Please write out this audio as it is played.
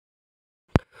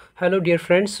Hello dear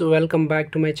friends, welcome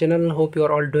back to my channel. Hope you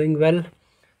are all doing well.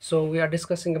 So we are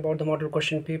discussing about the model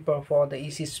question paper for the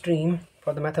EC stream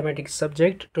for the mathematics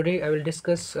subject. Today I will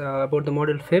discuss about the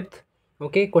model 5th.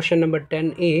 Okay, question number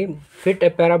 10a. Fit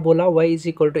a parabola y is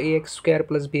equal to ax square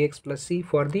plus bx plus c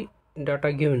for the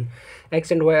data given. X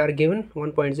and y are given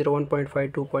 1.0,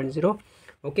 1.5, 2.0.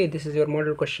 Okay, this is your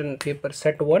model question paper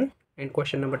set 1 and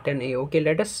question number 10a. Okay,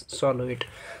 let us solve it.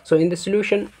 So in the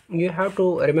solution you have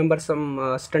to remember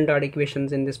some standard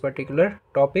equations in this particular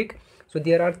topic. So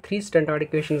there are three standard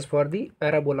equations for the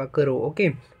parabola curve.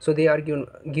 Okay, so they are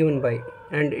given by,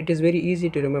 and it is very easy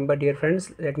to remember, dear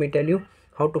friends. Let me tell you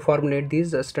how to formulate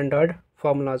these standard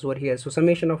formulas over here. So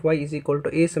summation of y is equal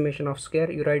to a summation of square.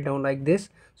 You write down like this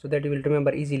so that you will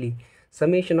remember easily.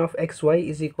 Summation of xy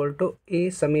is equal to a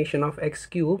summation of x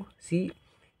cube. See,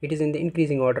 it is in the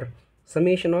increasing order.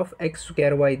 Summation of x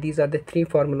square y. These are the three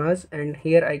formulas, and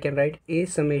here I can write a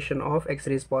summation of x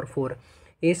raised power 4.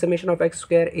 A summation of x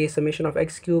square, a summation of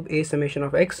x cube, a summation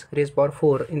of x raised power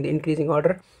 4 in the increasing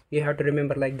order. You have to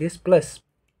remember like this, plus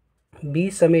b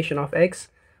summation of x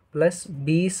plus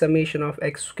b summation of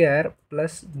x square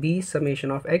plus b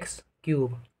summation of x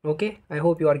cube. Okay, I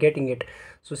hope you are getting it.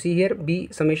 So see here, b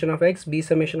summation of x, b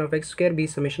summation of x square, b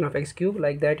summation of x cube,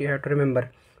 like that you have to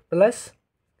remember, plus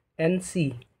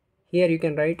nc. Here you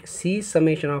can write c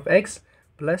summation of x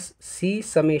plus c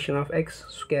summation of x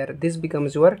square. This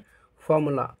becomes your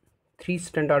formula. Three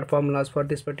standard formulas for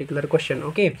this particular question.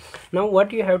 Okay, now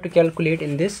what you have to calculate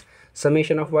in this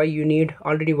summation of y, you need,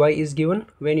 already y is given.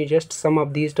 When you just sum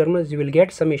up these terms, you will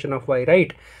get summation of y,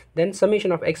 right? Then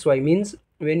summation of xy means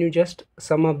when you just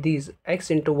sum up these x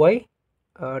into y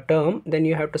term, then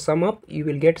you have to sum up, you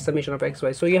will get summation of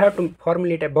xy. So you have to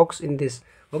formulate a box in this.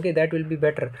 Okay, that will be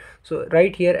better. So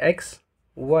right here x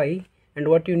y, and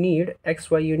what you need,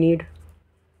 xy you need,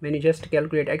 when you just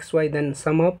calculate xy then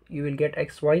sum up, you will get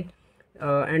xy,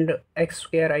 and x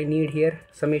square I need here,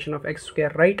 summation of x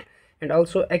square, right? And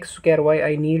also x square y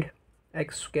I need,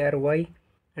 x square y,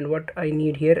 and what I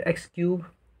need here, x cube,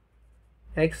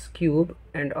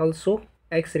 and also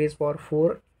x raised power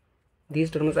 4.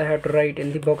 These terms I have to write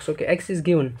in the box. Okay, x is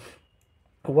given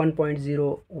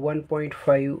 1.0,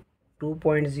 1.5,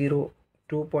 2.0,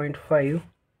 2.5,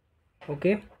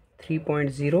 okay,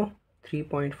 3.0,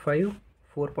 3.5,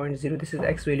 4.0. This is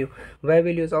x value. Y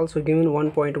value is also given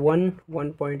 1.1,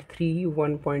 1.3,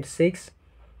 1.6,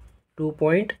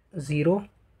 2.0,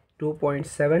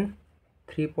 2.7,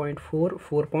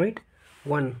 3.4,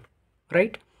 4.1,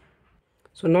 right?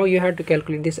 So now you have to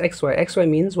calculate this xy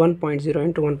means 1.0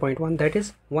 into 1.1, that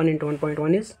is 1 into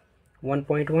 1.1 is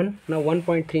 1.1. now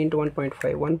 1.3 into 1.5,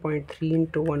 1.3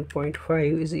 into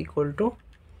 1.5 is equal to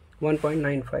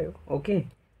 1.95. okay,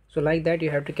 so like that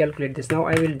you have to calculate this. Now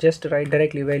I will just write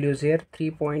directly values here.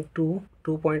 3.2,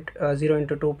 2.0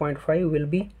 into 2.5 will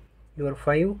be your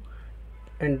 5,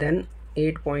 and then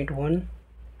 8.1,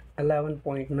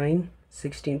 11.9,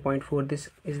 16.4. this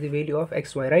is the value of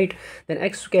xy, right? Then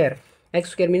x square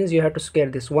means you have to square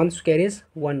this. 1 square is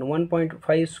 1,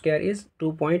 1.5 square is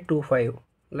 2.25.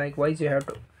 likewise you have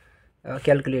to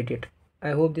calculate it.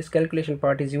 I hope this calculation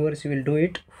part is yours. You will do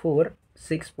it. 4,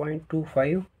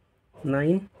 6.25,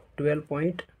 9,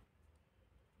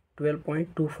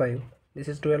 12.25. this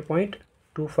is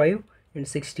 12.25 and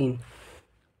 16.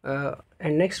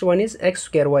 And next one is x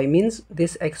square y, means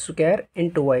this x square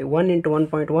into y. 1 into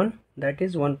 1.1, that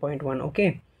is 1.1.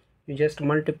 okay, you just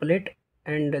multiply it,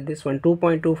 and this one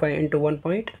 2.25 into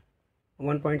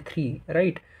 1.3,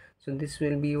 right? So this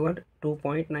will be what,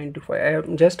 2.925. I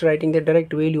am just writing the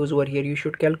direct values over here. You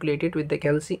should calculate it with the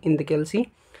calci.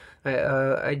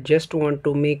 I just want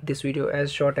to make this video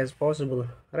as short as possible,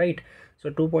 right?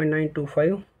 So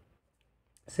 2.925,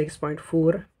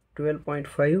 6.4,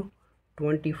 12.5,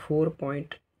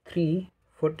 24.3,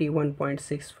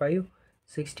 41.65,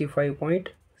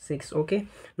 65.6. okay,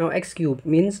 now x cube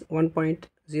means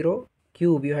 1.0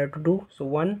 cube you have to do. So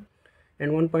 1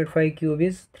 and 1.5 cube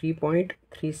is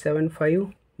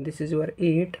 3.375. this is your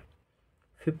 8,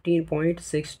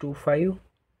 15.625.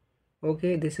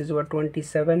 okay, this is your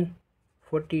 27,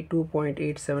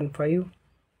 42.875,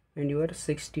 and your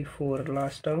 64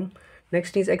 last term.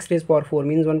 Next is x raised power 4,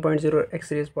 means 1.0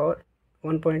 x raised power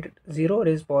 1.0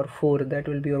 raised power 4, that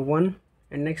will be your 1.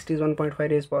 And next is 1.5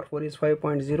 raised power 4 is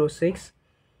 5.06,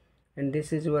 and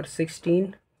this is your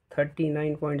 16,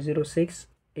 39.06,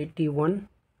 81.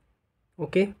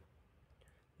 okay,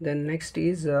 then next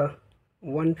is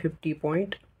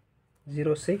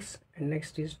 150.06, and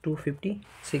next is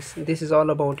 256. this is all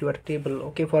about your table.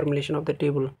 okay, formulation of the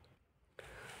table.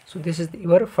 So this is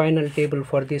your final table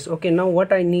for this. okay, now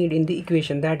what I need in the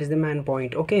equation, that is the man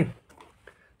point. okay,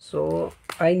 So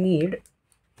I need,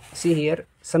 see here,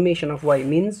 summation of y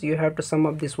means you have to sum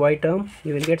up this y term,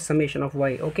 you will get summation of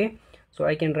y. Okay, so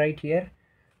I can write here,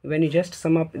 when you just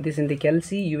sum up this in the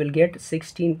calc, you will get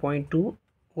 16.2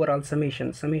 overall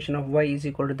summation of y is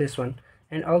equal to this one.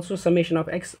 And also summation of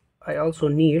x I also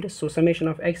need, so summation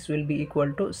of x will be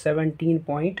equal to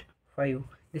 17.5.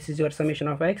 this is your summation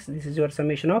of x, this is your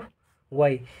summation of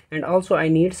y. And also I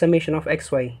need summation of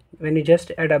xy. When you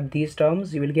just add up these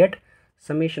terms, you will get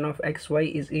summation of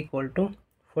xy is equal to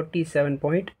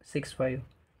 47.65.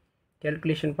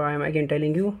 calculation part, I am again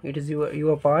telling you, it is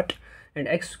your part. And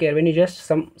x square, when you just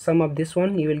sum up this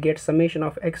one, you will get summation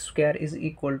of x square is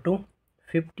equal to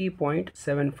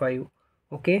 50.75.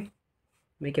 okay,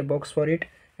 make a box for it.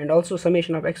 And also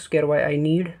summation of x square y, I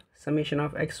need summation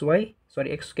of x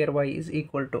square y is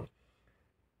equal to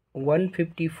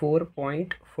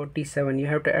 154.47. you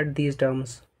have to add these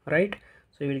terms, right?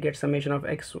 So you will get summation of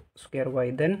x square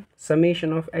y. Then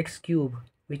summation of x cube,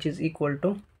 which is equal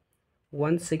to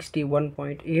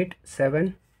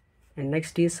 161.87. and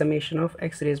next is summation of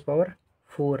x raised power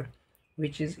 4,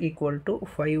 which is equal to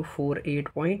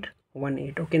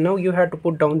 548.18. okay, now you have to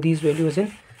put down these values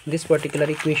in this particular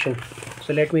equation.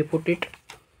 So let me put it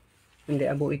in the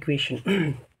above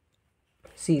equation.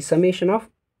 See, summation of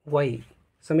y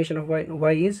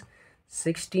is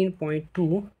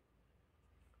 16.2,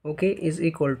 okay, is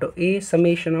equal to a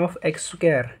summation of x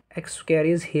square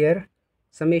is here,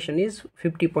 summation is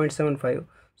 50.75.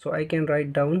 so I can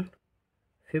write down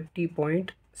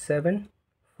 50.75,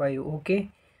 okay,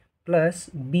 plus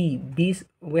b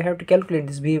we have to calculate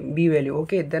this b value,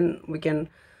 okay. Then we can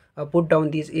put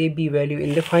down this a b value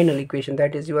in the final equation,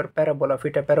 that is your parabola,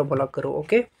 fit a parabola curve,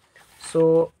 okay.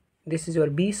 So this is your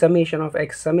b. Summation of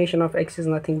x is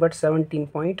nothing but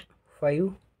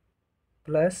 17.5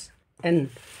 plus n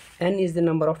is the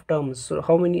number of terms. So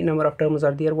how many number of terms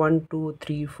are there? 1 2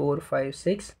 3 4 5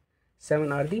 6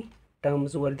 7 are the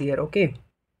terms over there, okay.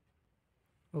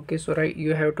 Okay, so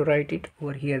you have to write it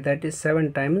over here, that is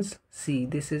 7 times c.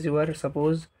 this is your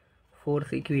suppose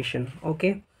fourth equation,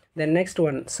 okay. Then next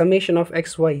one, summation of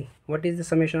xy. what is the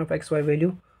summation of xy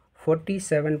value?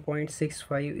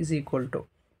 47.65 is equal to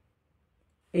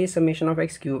a summation of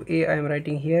x cube. I am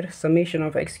writing here, summation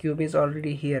of x cube is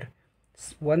already here,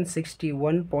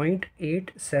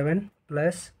 161.87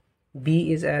 plus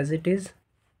b is as it is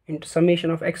into summation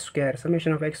of x square.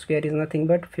 Summation of x square is nothing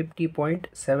but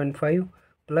 50.75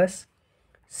 plus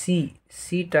c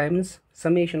times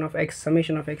summation of x.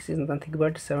 Summation of x is nothing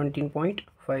but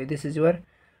 17.5. this is your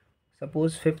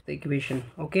suppose fifth equation,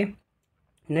 okay.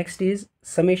 Next is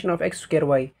summation of x square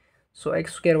y. So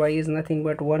x square y is nothing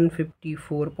but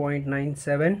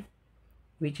 154.97,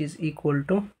 which is equal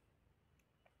to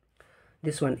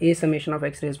this one, a summation of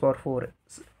x raised power 4.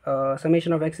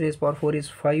 Summation of x raised power 4 is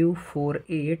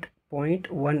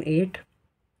 548.18,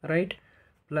 right,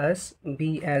 plus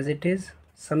b as it is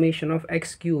summation of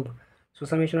x cube. So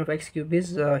summation of x cube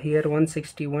is here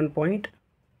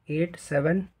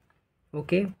 161.87,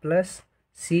 okay, plus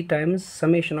c times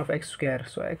summation of x square.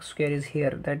 So x square is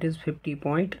here, that is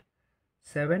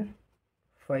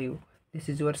 50.75. this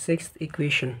is your sixth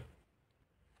equation.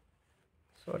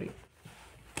 Sorry,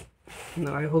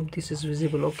 now I hope this is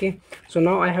visible, okay. So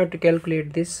now I have to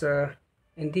calculate this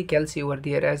in the calc over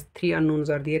there, as 3 unknowns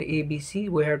are there, a b c.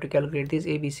 we have to calculate these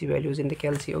a b c values in the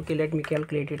calc, okay. Let me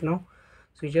calculate it now.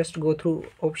 So you just go through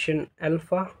option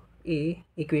alpha a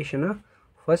equation,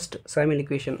 first Simon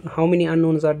equation. How many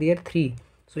unknowns are there? 3.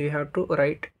 So you have to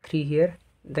write 3 here,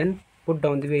 then put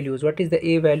down the values. What is the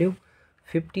a value?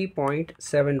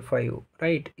 50.75,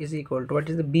 right, is equal to, what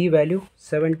is the b value?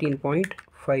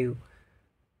 17.5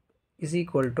 is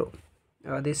equal to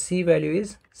this c value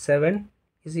is 7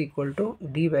 is equal to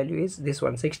d value is this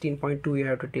one, 16.2. you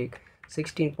have to take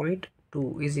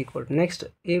 16.2 is equal to, next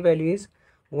a value is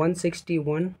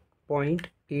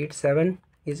 161.87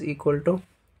 is equal to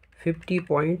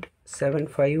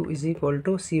 50.75 is equal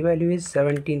to, c value is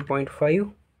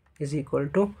 17.5 is equal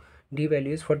to, d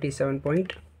value is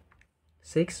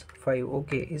 47.65,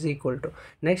 okay, is equal to,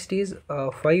 next is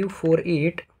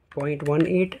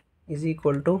 548.18 is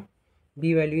equal to,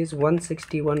 b value is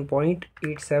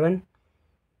 161.87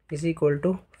 is equal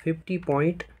to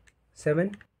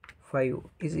 50.75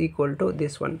 is equal to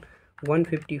this one,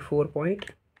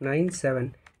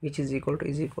 154.97, which is equal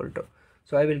to,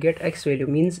 so I will get x value,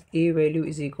 means a value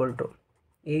is equal to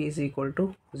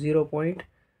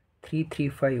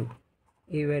 0.335.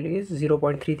 a value is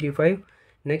 0.335.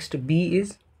 next b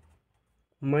is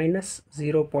minus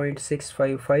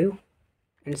 0.655,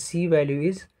 and c value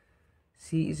is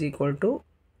c is equal to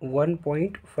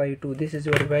 1.52. this is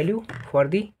your value for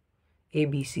the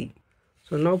ABC.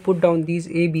 So now put down these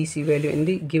ABC value in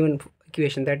the given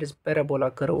equation, that is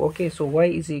parabola curve. Okay, so y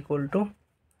is equal to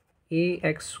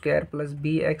ax square plus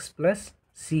bx plus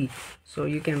c. So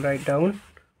you can write down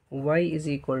y is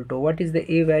equal to, what is the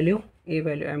a value? A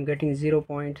value I am getting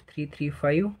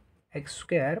 0.335 x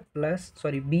square plus,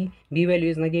 sorry, b value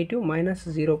is negative, minus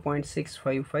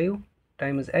 0.655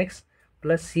 times x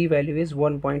plus c value is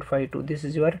 1.52. This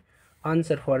is your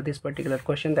answer for this particular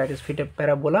question, that is fit a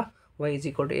parabola y is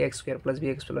equal to ax square plus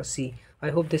bx plus c. I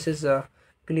hope this is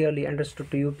clearly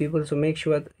understood to you people. So make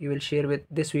sure you will share with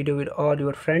this video with all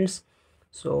your friends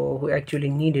so who actually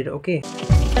need it. Okay.